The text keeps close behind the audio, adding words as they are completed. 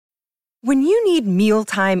When you need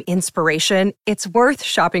mealtime inspiration, it's worth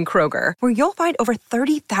shopping Kroger, where you'll find over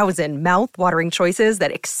 30,000 mouth-watering choices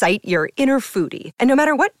that excite your inner foodie. And no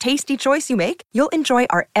matter what tasty choice you make, you'll enjoy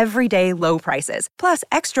our everyday low prices, plus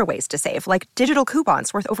extra ways to save, like digital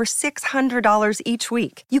coupons worth over $600 each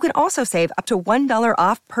week. You can also save up to $1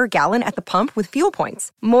 off per gallon at the pump with fuel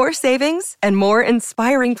points. More savings and more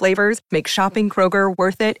inspiring flavors make shopping Kroger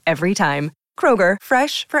worth it every time. Kroger,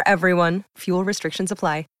 fresh for everyone. Fuel restrictions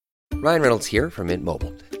apply. Ryan Reynolds here from Mint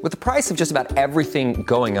Mobile. With the price of just about everything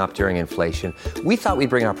going up during inflation, we thought we'd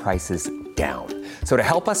bring our prices down. So to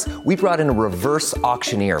help us, we brought in a reverse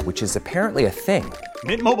auctioneer, which is apparently a thing.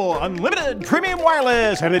 Mint Mobile Unlimited Premium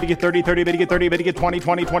Wireless. How to get 30, 30, bit to get 30, bit to get 20,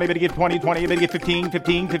 20, 20, bit to get 20, 20, bit to get 15,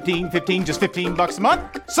 15, 15, 15, just $15 a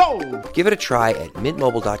month? Sold! Give it a try at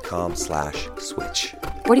mintmobile.com/switch.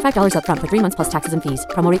 $45 up front for 3 months plus taxes and fees.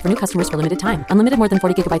 Promo rate for new customers for limited time. Unlimited more than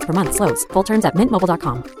 40 gigabytes per month. Slows full terms at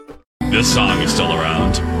mintmobile.com. This song is still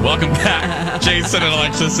around. Welcome back, Jason and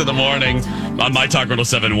Alexis in the morning on My Talk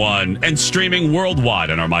 107.1 and streaming worldwide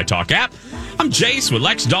on our My Talk app. I'm Jace with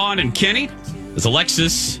Lex, Dawn, and Kenny. As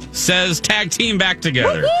Alexis says, tag team back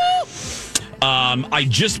together. I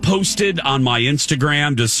just posted on my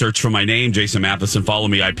Instagram, just search for my name, Jason Matheson. Follow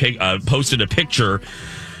me. I posted a picture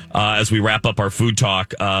as we wrap up our food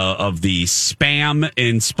talk of the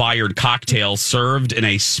Spam-inspired cocktail served in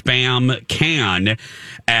a Spam can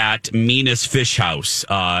at Mina's Fish House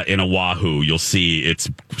in Oahu. You'll see it's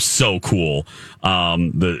so cool.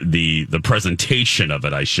 The presentation of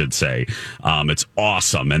it, I should say. It's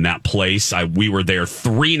awesome. And that place, we were there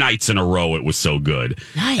 3 nights in a row. It was so good.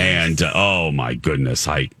 Nice. And oh my goodness,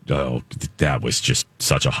 that was just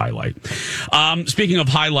such a highlight. Speaking of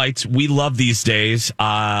highlights, we love these days.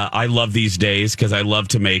 I love these days because I love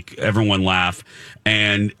to make everyone laugh.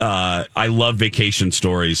 And I love vacation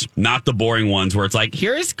stories, not the boring ones where it's like,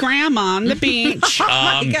 here's grandma on the beach.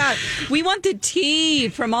 Oh my God. We want the tea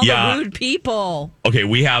from all the rude people. Okay,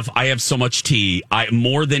 I have so much tea.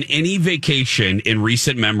 More than any vacation in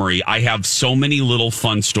recent memory, I have so many little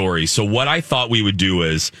fun stories. So what I thought we would do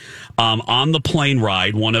is on the plane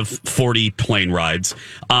ride, one of 40 plane rides,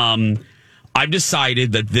 I've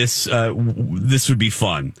decided that this would be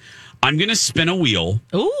fun. I'm going to spin a wheel.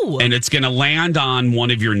 Ooh. And it's going to land on one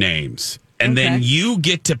of your names. And then you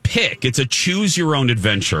get to pick. It's a choose your own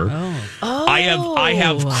adventure. Oh. I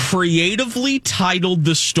have creatively titled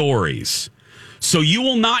the stories. So you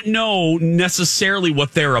will not know necessarily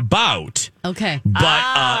what they're about. Okay.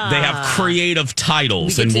 But they have creative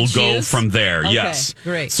titles, and we'll go from there. Okay, yes.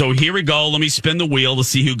 great. So here we go. Let me spin the wheel to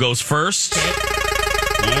see who goes first.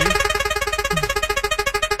 Okay.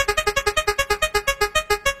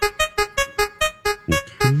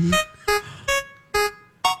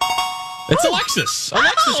 It's Alexis.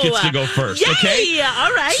 Alexis gets to go first. Yay! Okay.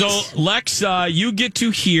 All right. So Lex, you get to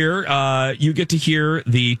hear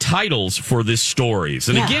the titles for this stories.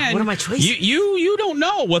 And again, what are my choices? You don't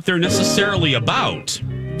know what they're necessarily about.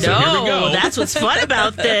 So here we go. That's what's fun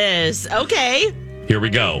about this. Okay. Here we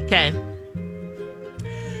go. Okay.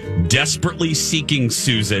 Desperately Seeking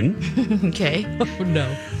Susan. Okay. Oh no.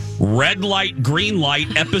 Red Light, Green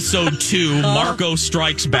Light, Episode 2, Marco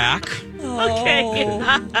Strikes Back. Okay.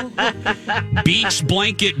 Beach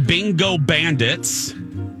Blanket Bingo Bandits.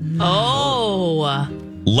 Oh.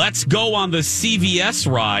 Let's Go on the CVS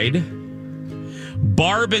Ride.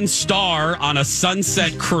 Barb and Star on a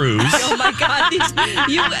Sunset Cruise. Oh my God.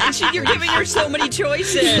 You're giving her so many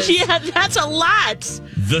choices. Yeah, that's a lot.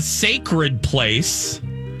 The Sacred Place.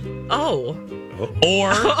 Oh.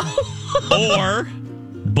 Or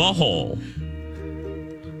Butthole.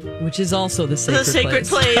 Which is also the sacred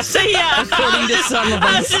place. Yeah. According to some of us.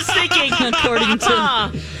 I was just thinking. According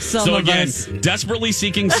to some so of again, us. Desperately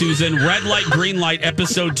Seeking Susan, Red Light, Green Light,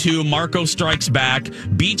 Episode 2, Marco Strikes Back,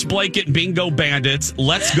 Beach Blanket Bingo Bandits,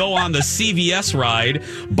 Let's Go on the CVS Ride,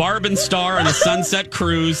 Barb and Star on a Sunset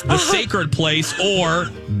Cruise, The Sacred Place, or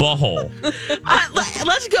Butthole.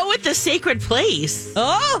 Let's go with The Sacred Place.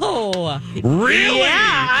 Oh. Really?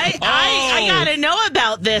 Yeah, I gotta know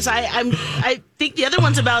about this. I think the other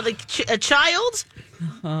one's about a child.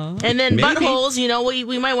 And then Maybe. buttholes,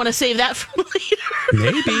 we might want to save that for later.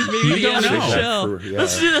 Maybe. You don't know.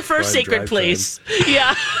 Let's do the first Sacred Place.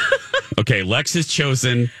 Yeah. Okay, Lex has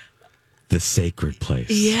chosen The Sacred Place.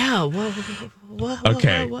 Yeah. What?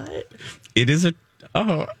 Okay. What? It is a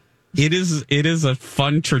It is a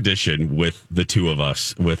fun tradition with the two of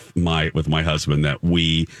us, with my husband, that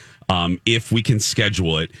we, if we can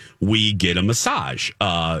schedule it, we get a massage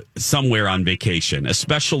somewhere on vacation,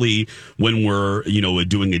 especially when we're,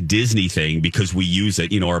 doing a Disney thing, because we use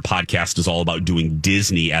it. Our podcast is all about doing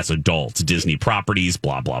Disney as adults, Disney properties,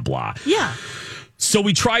 blah, blah, blah. Yeah. So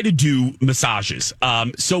we try to do massages.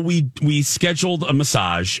 So we scheduled a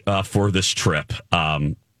massage for this trip.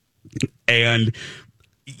 And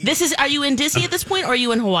are you in Disney at this point, or are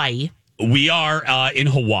you in Hawaii? We are in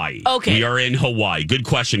Hawaii. Okay. We are in Hawaii. Good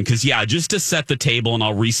question. Because, just to set the table, and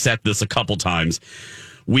I'll reset this a couple times.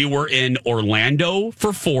 We were in Orlando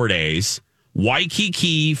for 4 days,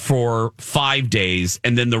 Waikiki for 5 days,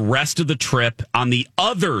 and then the rest of the trip on the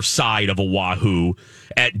other side of Oahu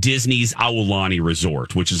at Disney's Aulani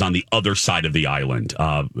Resort, which is on the other side of the island.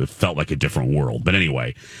 It felt like a different world. But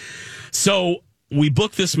anyway, so we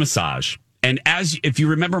booked this massage. And if you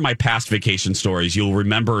remember my past vacation stories, you'll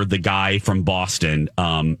remember the guy from Boston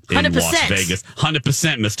in 100%. Las Vegas.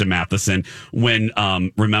 100%, Mr. Matheson. When,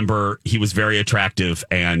 remember, he was very attractive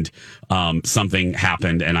and something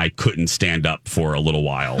happened and I couldn't stand up for a little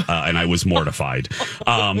while. And I was mortified.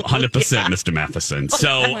 100%, Mr. Matheson.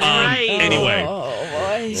 So anyway.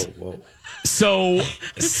 Whoa. So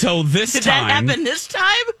this Did time. that happen this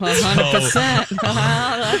time? 100%.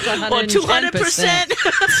 Well, 200%.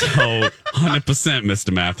 So 100%,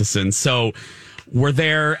 Mr. Matheson. So we're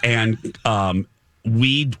there, and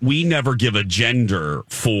we never give a gender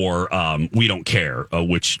for we don't care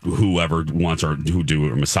whoever wants or who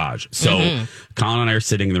do a massage. So Colin and I are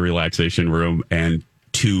sitting in the relaxation room, and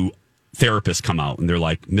two therapists come out, and they're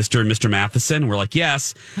like, Mr. and Mr. Matheson. We're like,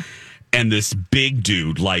 yes. And this big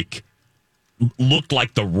dude, looked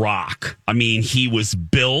like The Rock. I mean, he was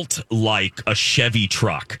built like a Chevy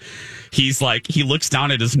truck. He's like, he looks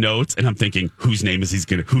down at his notes, and I'm thinking, whose name is he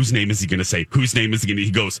gonna say?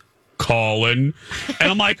 He goes, Colin.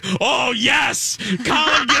 And I'm like, oh, yes,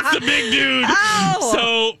 Colin gets the big dude. Ow.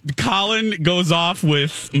 So Colin goes off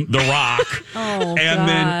with The Rock. Oh, and God,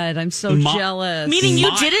 then I'm so jealous. Meaning you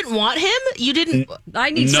didn't want him? You didn't? I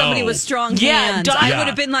need somebody with strong hands. Yeah. I would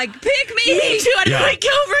have been like, pick me. Me too. I'd be like,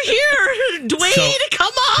 get over here. Dwayne,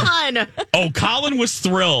 come on. Oh, Colin was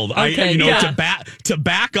thrilled. Okay, to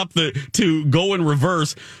back up to go in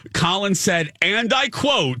reverse, Colin said, and I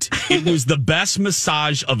quote, it was the best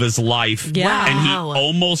massage of his life. Yeah. And he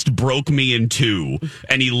almost broke me in two,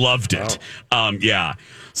 and he loved it. Yeah.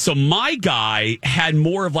 So my guy had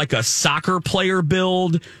more of like a soccer player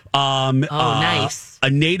build. Nice. A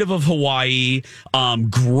native of Hawaii.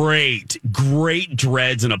 Great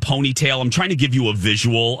dreads and a ponytail. I'm trying to give you a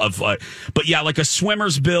visual of, but yeah, like a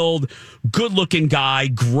swimmer's build, good looking guy,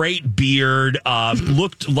 great beard,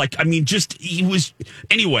 looked like, he was,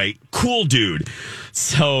 anyway, cool dude.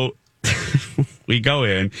 So we go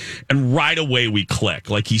in, and right away we click.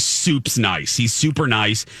 Like, he's super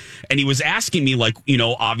nice, and he was asking me,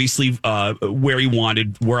 obviously where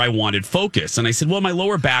I wanted focus, and I said, well, my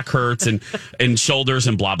lower back hurts and shoulders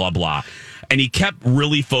and blah blah blah, and he kept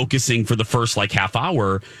really focusing for the first half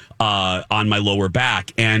hour on my lower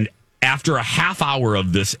back. And after a half hour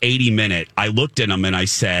of this 80-minute, I looked at him and I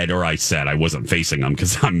said, I wasn't facing him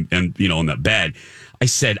because I'm in the bed. I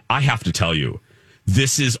said, I have to tell you,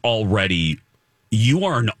 this is already, you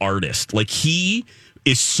are an artist. Like, he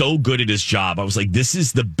is so good at his job. I was like, this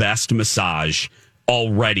is the best massage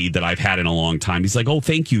already that I've had in a long time. He's like, oh,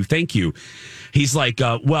 thank you. He's like,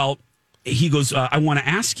 he goes, I want to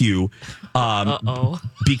ask you,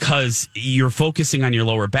 because you're focusing on your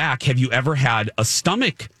lower back, have you ever had a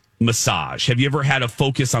stomach massage? Have you ever had a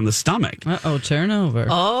focus on the stomach? Turnover.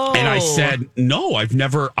 Oh. And I said, no, I've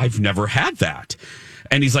never had that.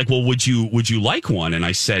 And he's like, well, would you like one? And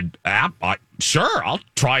I said, sure, I'll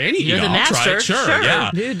try any. You're the master. I'll try it. Sure,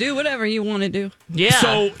 yeah. Do whatever you want to do. Yeah.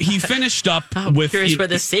 So he finished up with. Curious where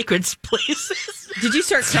the sacred place is. Did you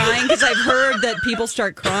start crying? Because I've heard that people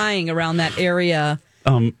start crying around that area.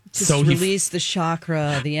 To release the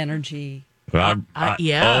chakra, the energy.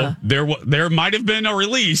 Yeah. There might have been a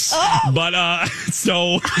release, but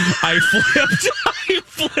so I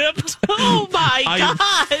flipped. Oh my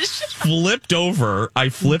gosh! Flipped over.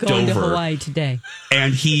 Going to Hawaii today,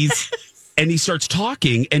 and he starts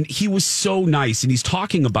talking, and he was so nice, and he's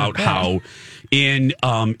talking about how in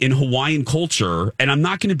Hawaiian culture, and I'm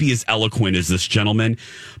not going to be as eloquent as this gentleman,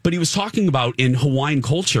 but he was talking about in Hawaiian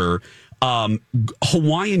culture,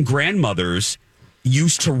 Hawaiian grandmothers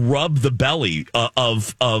used to rub the belly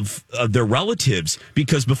of their relatives,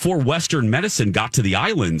 because before Western medicine got to the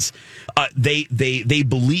islands, they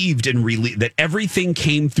believed that everything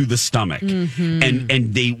came through the stomach,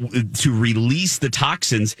 and they, to release the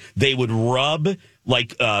toxins, they would rub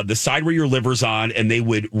like the side where your liver's on, and they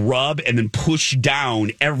would rub and then push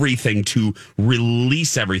down everything to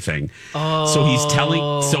release everything. So he's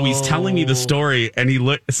telling me the story, and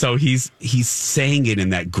he's saying it in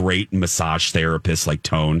that great massage therapist like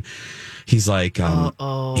tone. He's like, he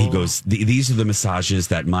goes, these are the massages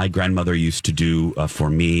that my grandmother used to do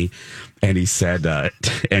for me, and he said,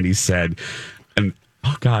 and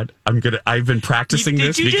oh God, I've been practicing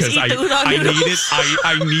this because I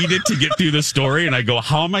needed to get through the story, and I go,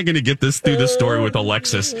 how am I going to get this through the story with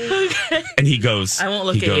Alexis? Okay. And he goes, I won't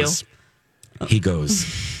look at you. He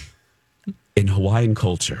goes, in Hawaiian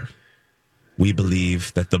culture, we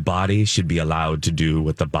believe that the body should be allowed to do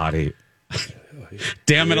what the body.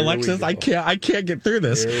 Damn it, Alexis, I can't get through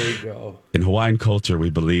this. There we go. In Hawaiian culture, we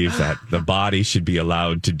believe that the body should be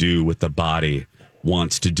allowed to do what the body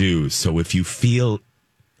wants to do. So if you feel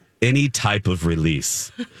any type of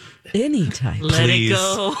release, let it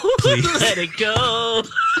go. Please. Let it go.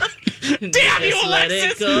 Damn you,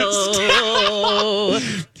 Alexis! Let it go.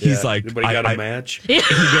 He's like, anybody got a match? He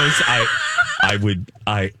goes,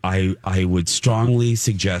 I would strongly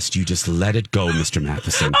suggest you just let it go, Mr.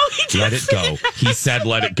 Matheson. Let it go. He said,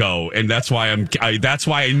 let it go, and that's why that's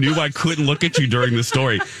why I knew I couldn't look at you during the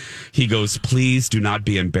story. He goes, please do not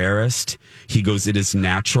be embarrassed. He goes, it is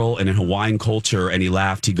natural. And in Hawaiian culture, and he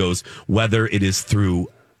laughed, he goes, whether it is through,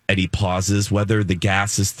 and he pauses, whether the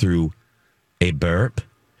gas is through a burp,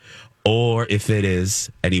 or if it is,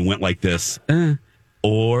 and he went like this,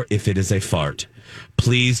 or if it is a fart,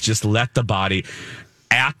 please just let the body,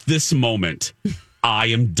 at this moment, I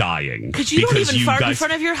am dying. Because you don't even fart in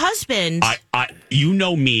front of your husband. You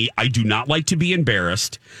know me, I do not like to be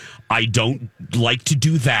embarrassed. I don't like to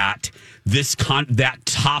do that. That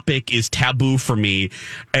topic is taboo for me,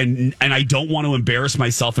 and I don't want to embarrass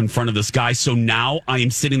myself in front of this guy. So now I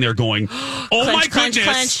am sitting there going, "Oh my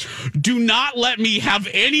goodness! Do not let me have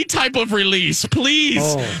any type of release,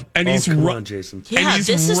 please." And he's come on, Jason. Yeah,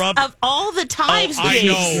 this is of all the times. I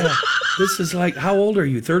know. Yeah. This is like, how old are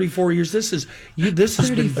you? 34 years. This has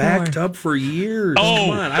been backed up for years.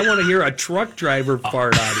 Come on, I want to hear a truck driver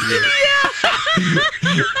fart out of you.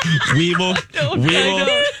 We will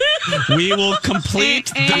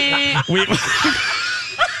complete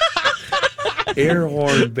air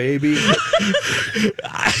horn, baby.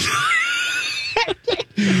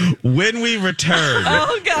 When we return,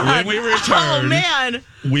 man,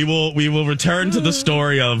 we will return to the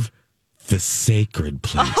story of the sacred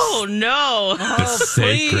place. Oh no, the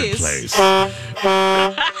sacred place.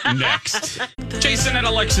 Next, Jason and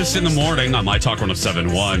Alexis in the morning on My Talk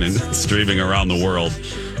 107.1 and streaming around the world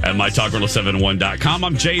at MyTalk1071.com.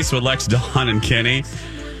 I'm Jace with Lex, Dawn, and Kenny.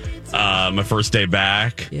 My first day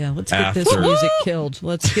back. Yeah, let's get this music killed.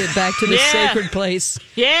 Let's get back to the sacred place.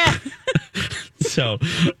 Yeah. So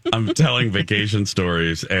I'm telling vacation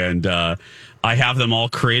stories, and I have them all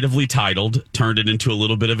creatively titled, turned it into a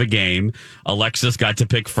little bit of a game. Alexis got to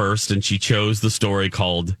pick first, and she chose the story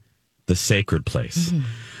called The Sacred Place.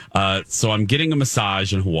 So I'm getting a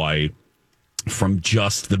massage in Hawaii from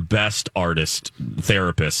just the best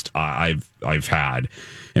therapist I've had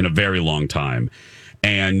in a very long time.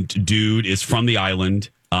 And dude is from the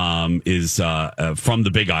island, from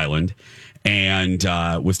the Big Island, and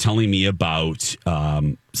was telling me about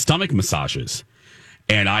stomach massages.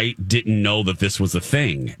 And I didn't know that this was a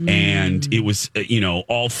thing. And it was,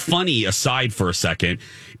 all funny aside for a second.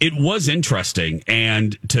 It was interesting.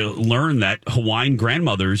 And to learn that Hawaiian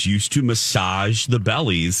grandmothers used to massage the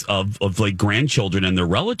bellies of like grandchildren and their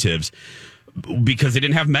relatives because they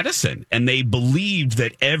didn't have medicine. And they believed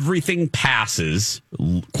that everything passes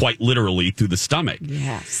quite literally through the stomach.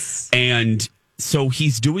 Yes. And so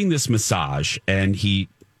he's doing this massage, and he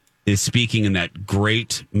is speaking in that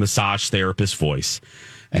great massage therapist voice.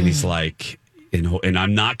 And he's like, and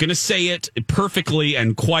I'm not going to say it perfectly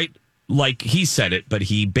and quite like he said it, but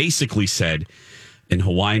he basically said, in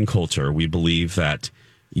Hawaiian culture, we believe that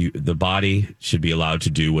the body should be allowed to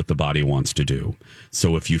do what the body wants to do.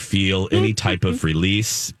 So if you feel any type of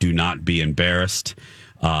release, do not be embarrassed.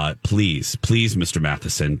 Please, Mr.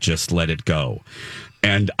 Matheson, just let it go.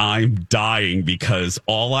 And I'm dying because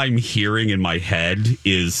all I'm hearing in my head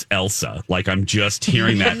is Elsa. Like, I'm just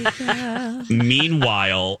hearing that.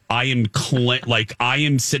 Meanwhile, I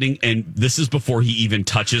am sitting, and this is before he even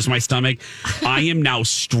touches my stomach. I am now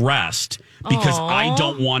stressed because I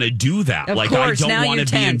don't want to do that. Of like, course, I don't want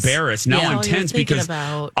to be embarrassed. Now I'm tense because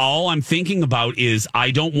all I'm thinking about is I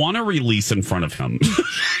don't want to release in front of him.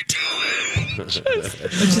 Which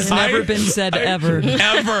has never been said ever.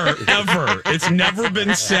 Ever. It's never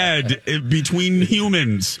been said between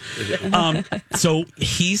humans. So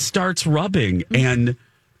he starts rubbing, and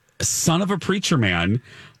son of a preacher man,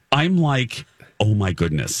 I'm like, oh my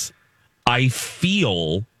goodness. I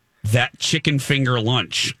feel that chicken finger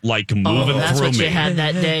lunch like moving that's through what me. You had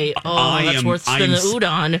that day. That's worth spending the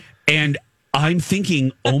udon. And I'm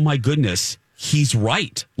thinking, oh my goodness, he's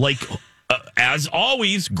right. Like, as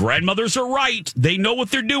always, grandmothers are right. They know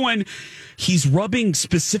what they're doing. He's rubbing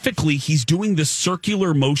specifically. He's doing the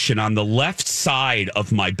circular motion on the left side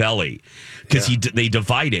of my belly because they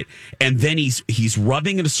divide it, and then he's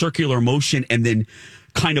rubbing in a circular motion and then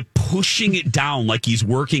kind of pushing it down like he's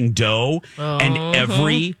working dough. And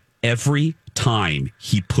every time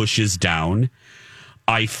he pushes down,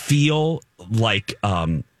 I feel like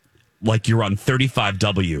you're on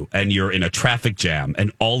 35W and you're in a traffic jam,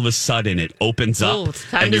 and all of a sudden it opens up. It's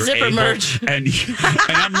time to zipper merge. And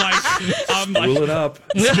I'm like, Spool it up.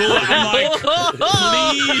 I'm like,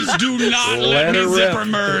 please do not let me zipper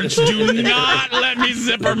merge. Do not let me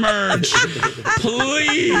zipper merge.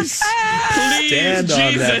 Please, Stand Jesus.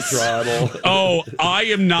 on that throttle. Oh,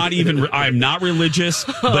 I'm not religious,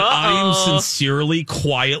 but I am sincerely,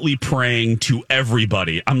 quietly praying to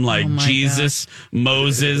everybody. I'm like, Jesus,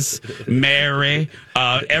 Moses, Mary,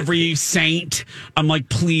 every saint. I'm like,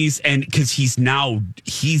 please. And because he's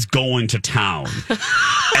going to town.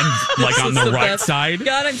 And like on the right side.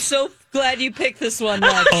 God, I'm so glad you picked this one,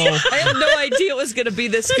 Lex. I had no idea it was going to be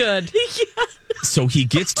this good. So he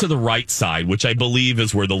gets to the right side, which I believe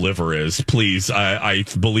is where the liver is. Please, I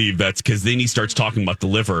believe that's because then he starts talking about the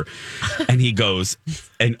liver. And he goes,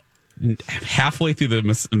 and halfway through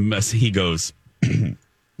the mess, he goes,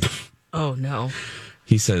 oh, no.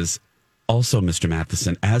 He says, also, Mr.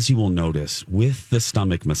 Matheson, as you will notice, with the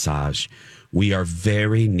stomach massage, we are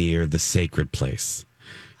very near the sacred place.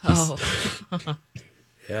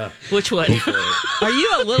 Yeah. Which one? Are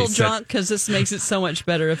you a little drunk? Because this makes it so much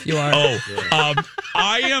better if you are.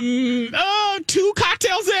 I am 2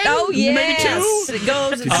 cocktails in. Oh, yes. Maybe 2. It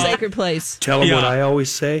goes to the sacred place. Tell him what I always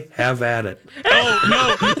say, have at it. Oh,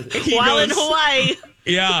 no. While in Hawaii.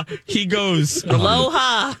 Yeah, he goes.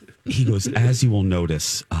 Aloha. He goes, as you will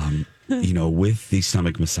notice, with the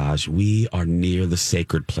stomach massage, we are near the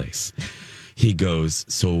sacred place. He goes,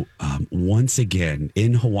 so once again,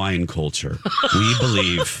 in Hawaiian culture, we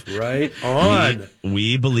believe... Right on.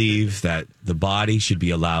 We believe that the body should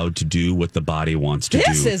be allowed to do what the body wants to do.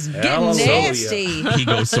 This is getting nasty. He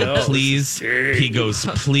goes, so please... He goes,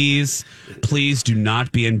 please do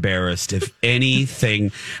not be embarrassed if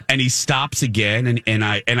anything... And he stops again, and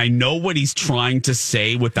I know what he's trying to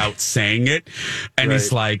say without saying it. And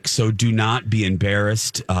he's like, so do not be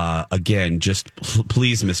embarrassed. Again, just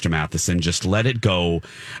please, Mr. Matheson, just let it go.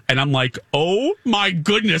 And I'm like, oh my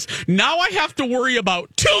goodness. Now I have to worry about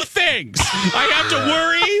 2 things. I have to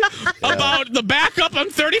worry about the backup on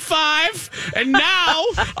 35. And now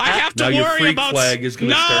I have to worry about... flag is going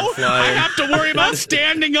to start flying. I have to worry about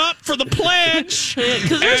standing up for the pledge.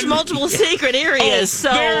 Because there's multiple sacred areas.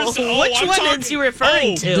 Which one is he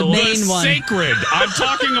referring to? The main one. Sacred. I'm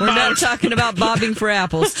talking about... We're not talking about bobbing for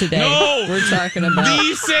apples today. No. We're talking about...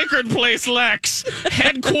 The sacred place, Lex.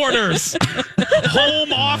 Headquarters.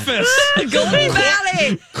 Home office. Golden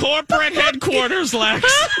Valley. Corporate headquarters, Lex.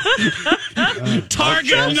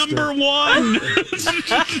 Target number 1.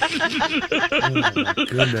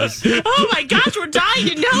 Goodness. Oh my gosh, we're dying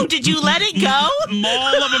to know. Did you let it go?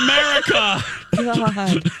 Mall of America.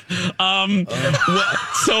 God.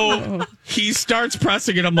 So he starts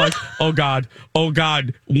pressing it. I'm like, oh God.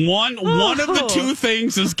 One of the 2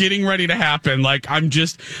 things is getting ready to happen. Like I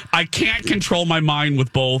can't control my mind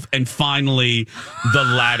with both. And finally, the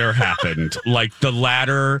latter happened. Like the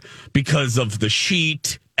latter, because of the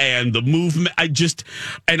sheet and the movement.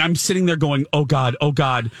 And I'm sitting there going, oh God,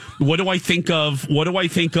 what do I think of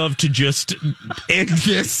to just end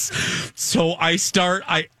this? So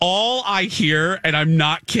all I hear, and I'm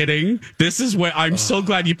not kidding, this is where I'm so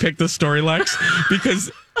glad you picked this story, Lex,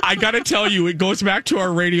 because I got to tell you, it goes back to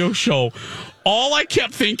our radio show. All I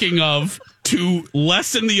kept thinking of to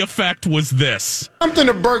lessen the effect was this. Something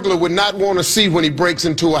a burglar would not want to see when he breaks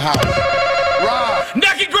into a house. Rob!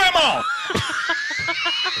 Naked grandma!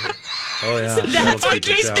 Oh, yeah. That's what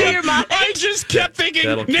came to your mind. I just kept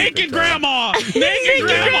thinking, naked grandma, naked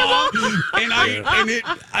grandma,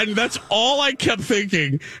 and that's all I kept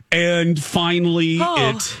thinking. And finally,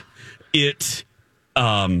 it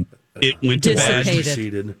went to bed.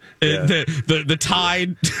 Dissipated. The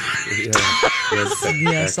tide.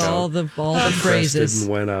 Yes, all the phrases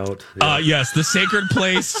Went out. Yes, the sacred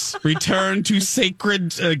place returned to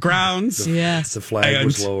sacred grounds. Yes, the flag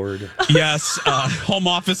was lowered. Yes, home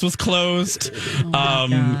office was closed.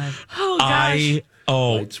 God. Oh gosh.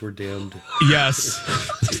 Lights were dimmed. Yes.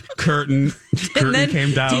 Curtain and then,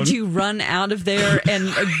 came down. Did you run out of there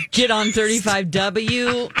and get on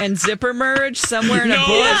 35W and zipper merge somewhere in a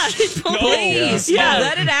bush? No. Please,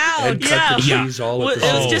 let it out. And cut the trees all at the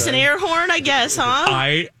It was just an air horn, I guess, huh?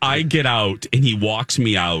 I get out and he walks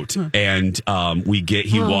me out and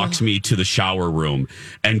he walks me to the shower room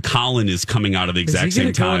and Colin is coming out at the exact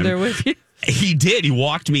same time. Go in there with you? He did. He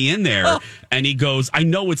walked me in there and he goes, I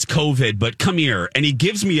know it's COVID, but come here. And he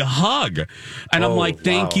gives me a hug. And I'm like,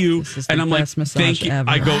 thank you. And I'm like, thank you.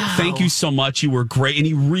 I go, thank you so much. You were great. And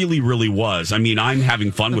he really, really was. I mean, I'm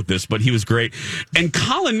having fun with this, but he was great. And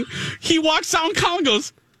Colin, he walks out and Colin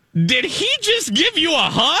goes, did he just give you a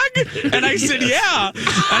hug? And I said, yeah.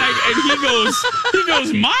 And he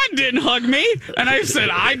goes, mine didn't hug me. And I said,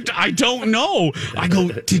 I don't know. I go,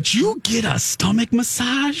 did you get a stomach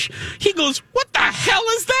massage? He goes, what the hell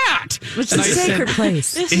is that? It's a sacred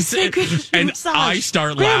place. This is sacred massage. I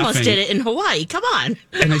start Grandma's laughing. did it in Hawaii. Come on.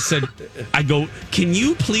 And I go, can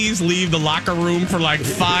you please leave the locker room for like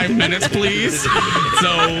 5 minutes, please? So,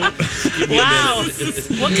 wow.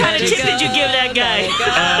 What kind of tip did you give that guy?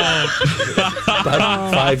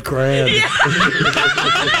 About $5,000. Yeah.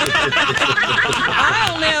 I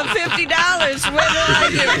only have $50. What do I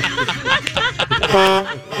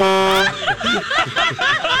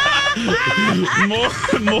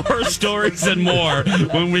do? More stories and more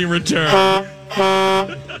when we return.